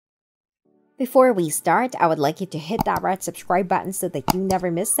Before we start, I would like you to hit that red subscribe button so that you never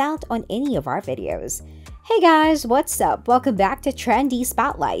miss out on any of our videos. Hey guys, what's up? Welcome back to Trendy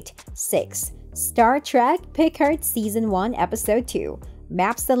Spotlight 6. Star Trek Picard Season 1 Episode 2,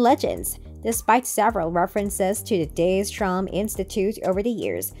 Maps and Legends. Despite several references to the Daystrom Institute over the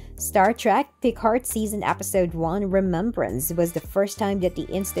years, Star Trek Picard Season Episode 1 Remembrance was the first time that the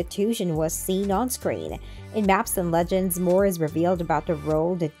institution was seen on screen. In Maps and Legends, more is revealed about the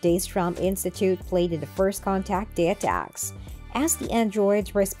role the Daystrom Institute played in the First Contact Day attacks, as the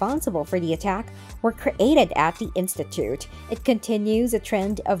androids responsible for the attack were created at the Institute. It continues a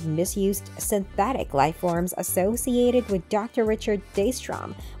trend of misused synthetic lifeforms associated with Dr. Richard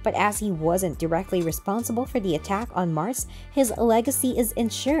Daystrom, but as he wasn't directly responsible for the attack on Mars, his legacy is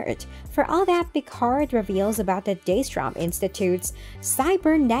ensured. For all that, Picard reveals about the Daystrom Institute's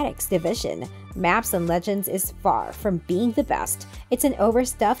cybernetics division. Maps and Legends is far from being the best. It's an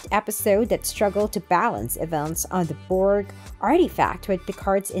overstuffed episode that struggled to balance events on the Borg artifact with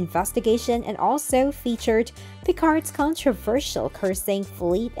Picard's investigation, and also featured Picard's controversial cursing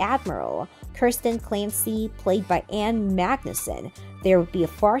fleet admiral, Kirsten Clancy, played by Anne Magnuson. There would be a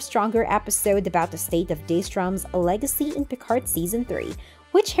far stronger episode about the state of Daystrom's legacy in Picard Season 3,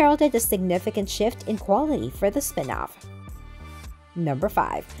 which heralded a significant shift in quality for the spin-off. Number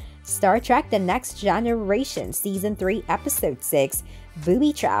 5. Star Trek The Next Generation Season 3 Episode 6,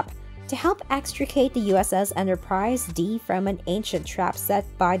 Booby Trap. To help extricate the USS Enterprise D from an ancient trap set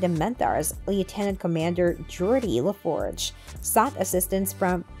by the Mentors, Lieutenant Commander Geordi LaForge sought assistance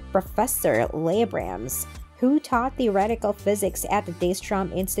from Professor Leah, who taught theoretical physics at the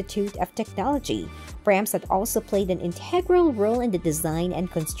Daystrom Institute of Technology. Brahms had also played an integral role in the design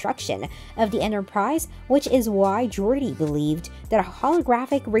and construction of the Enterprise, which is why Geordi believed that a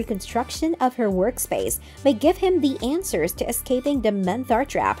holographic reconstruction of her workspace may give him the answers to escaping the Mentor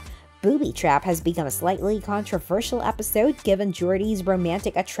trap. Booby Trap has become a slightly controversial episode given Geordi's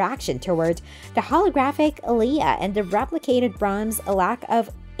romantic attraction toward the holographic Leah and the replicated Brahms' lack of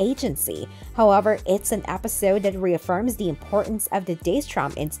agency. However, it's an episode that reaffirms the importance of the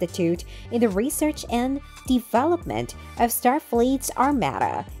Daystrom Institute in the research and development of Starfleet's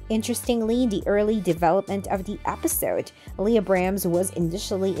armada. Interestingly, in the early development of the episode, Leah Brahms was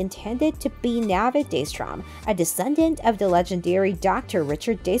initially intended to be Navid Daystrom, a descendant of the legendary Dr.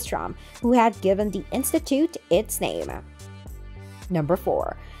 Richard Daystrom, who had given the Institute its name. Number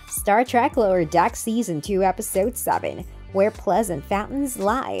 4. Star Trek Lower Decks Season 2 Episode 7, Where Pleasant Fountains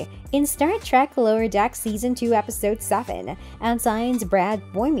Lie. In Star Trek Lower Decks Season 2 Episode 7, ensigns Brad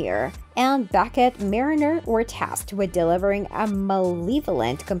Boimler and Beckett Mariner were tasked with delivering a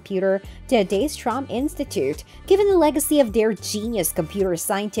malevolent computer to the Daystrom Institute. Given the legacy of their genius computer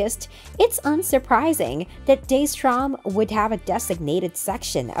scientist, it's unsurprising that Daystrom would have a designated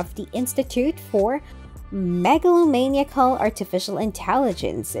section of the Institute for megalomaniacal artificial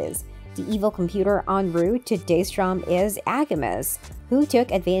intelligences. The evil computer en route to Daystrom is Agamas, who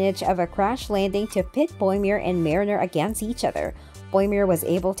took advantage of a crash landing to pit Boimler and Mariner against each other. Boimler was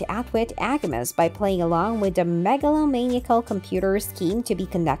able to outwit Agamas by playing along with the megalomaniacal computer's scheme to be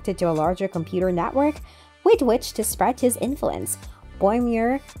connected to a larger computer network with which to spread his influence.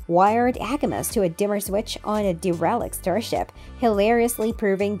 Boimler wired Agamas to a dimmer switch on a derelict starship, hilariously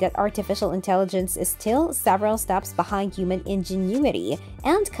proving that artificial intelligence is still several steps behind human ingenuity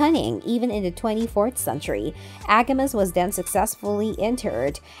and cunning even in the 24th century. Agamas was then successfully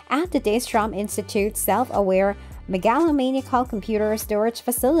interred at the Daystrom Institute's self-aware megalomaniacal computer storage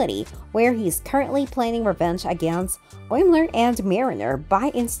facility, where he's currently planning revenge against Boimler and Mariner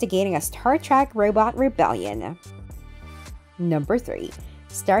by instigating a Star Trek robot rebellion. Number 3.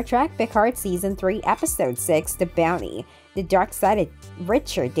 Star Trek Picard Season 3 Episode 6, The Bounty. The dark side of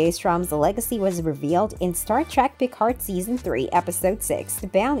Richard Daystrom's legacy was revealed in Star Trek Picard Season 3 Episode 6, The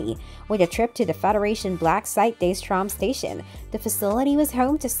Bounty, with a trip to the Federation Black Site Daystrom Station. The facility was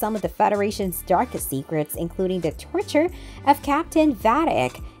home to some of the Federation's darkest secrets, including the torture of Captain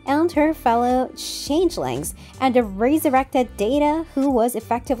Vadic and her fellow changelings, and the resurrected Data, who was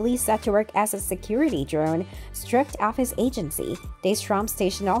effectively set to work as a security drone, stripped of his agency. Daystrom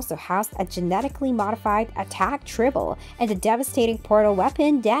Station also housed a genetically modified attack tribble and a devastating portal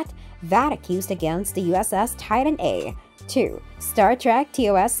weapon that Vadic used against the USS Titan A. 2. Star Trek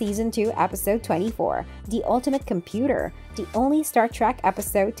TOS Season 2 Episode 24, The Ultimate Computer. The only Star Trek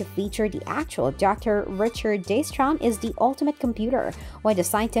episode to feature the actual Dr. Richard Daystrom is The Ultimate Computer, when the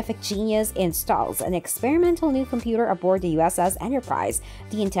scientific genius installs an experimental new computer aboard the USS Enterprise.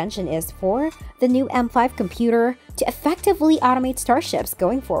 The intention is for the new M5 computer to effectively automate starships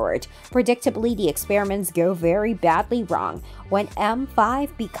going forward. Predictably, the experiments go very badly wrong when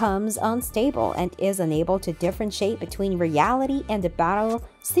M5 becomes unstable and is unable to differentiate between reality and the battle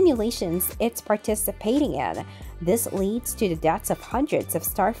simulations it's participating in. This leads to the deaths of hundreds of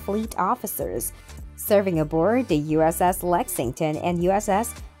Starfleet officers serving aboard the USS Lexington and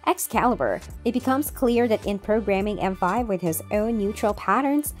USS Excalibur. It becomes clear that in programming M5 with his own neutral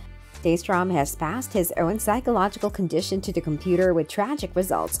patterns, Daystrom has passed his own psychological condition to the computer with tragic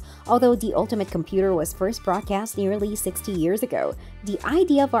results. Although The Ultimate Computer was first broadcast nearly 60 years ago, the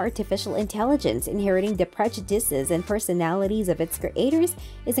idea of artificial intelligence inheriting the prejudices and personalities of its creators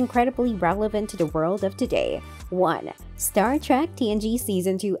is incredibly relevant to the world of today. 1. Star Trek TNG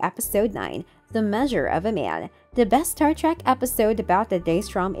Season 2 Episode 9, The Measure of a Man. The best Star Trek episode about the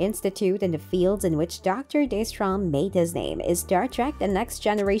Daystrom Institute and the fields in which Dr. Daystrom made his name is Star Trek The Next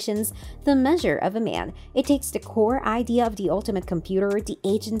Generation's The Measure of a Man. It takes the core idea of the ultimate computer, the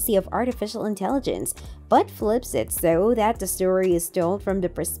agency of artificial intelligence, but flips it so that the story is told from the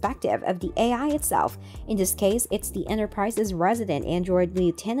perspective of the AI itself. In this case, it's the Enterprise's resident android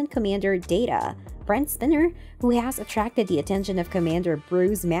Lieutenant Commander Data, Brent Spinner, who has attracted the attention of Commander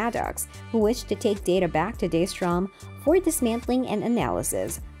Bruce Maddox, who wished to take Data back to Daystrom for dismantling and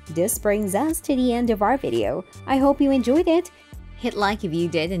analysis. This brings us to the end of our video. I hope you enjoyed it. Hit like if you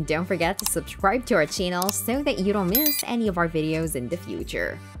did, and don't forget to subscribe to our channel so that you don't miss any of our videos in the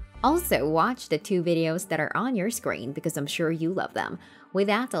future. Also, watch the 2 videos that are on your screen because I'm sure you love them. With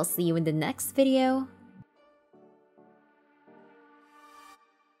that, I'll see you in the next video.